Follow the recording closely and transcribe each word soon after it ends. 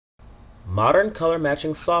Modern color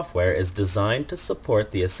matching software is designed to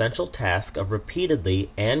support the essential task of repeatedly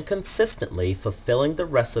and consistently fulfilling the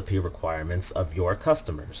recipe requirements of your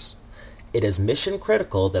customers. It is mission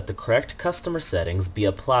critical that the correct customer settings be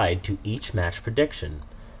applied to each match prediction.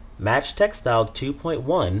 Match TEXTILE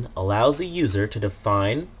 2.1 allows the user to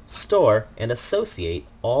define, store, and associate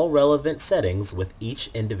all relevant settings with each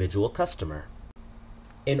individual customer.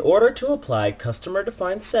 In order to apply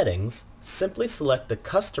customer-defined settings, simply select the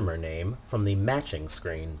customer name from the matching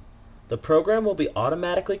screen. The program will be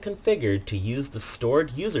automatically configured to use the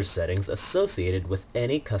stored user settings associated with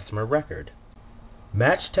any customer record.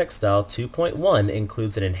 Match TEXTILE 2.1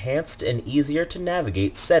 includes an enhanced and easier to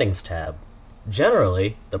navigate Settings tab.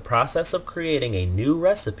 Generally, the process of creating a new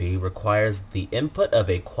recipe requires the input of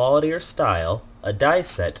a quality or style, a die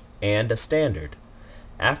set, and a standard.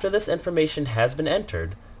 After this information has been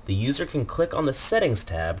entered, the user can click on the Settings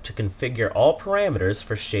tab to configure all parameters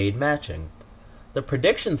for shade matching. The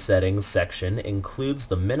Prediction Settings section includes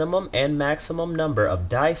the minimum and maximum number of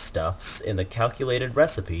die stuffs in the calculated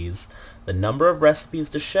recipes, the number of recipes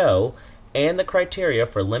to show, and the criteria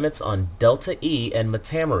for limits on delta E and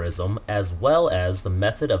metamerism, as well as the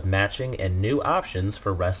method of matching and new options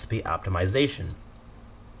for recipe optimization.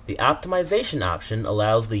 The optimization option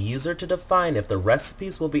allows the user to define if the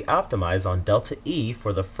recipes will be optimized on delta E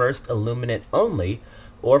for the first illuminant only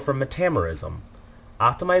or for metamerism.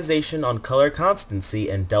 Optimization on color constancy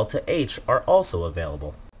and delta H are also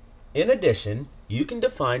available. In addition, you can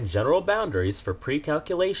define general boundaries for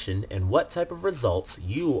pre-calculation and what type of results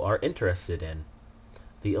you are interested in.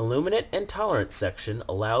 The Illuminant and Tolerance section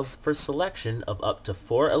allows for selection of up to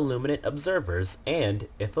 4 illuminant observers and,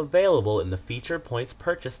 if available in the feature points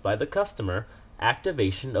purchased by the customer,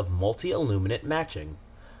 activation of multi-illuminant matching.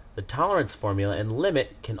 The tolerance formula and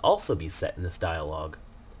limit can also be set in this dialog.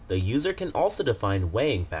 The user can also define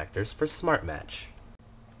weighing factors for Smart Match.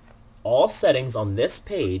 All settings on this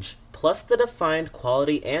page, plus the defined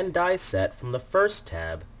quality and die set from the first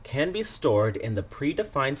tab, can be stored in the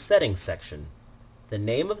Predefined Settings section. The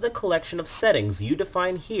name of the collection of settings you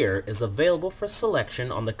define here is available for selection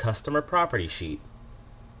on the customer property sheet.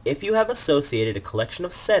 If you have associated a collection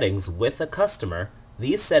of settings with a customer,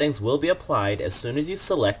 these settings will be applied as soon as you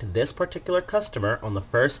select this particular customer on the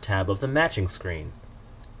first tab of the matching screen.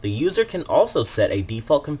 The user can also set a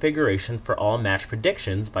default configuration for all match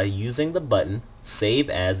predictions by using the button Save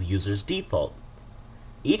as User's Default.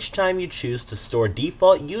 Each time you choose to store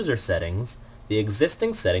default user settings, the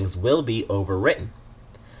existing settings will be overwritten.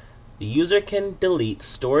 The user can delete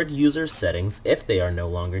stored user settings if they are no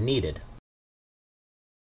longer needed.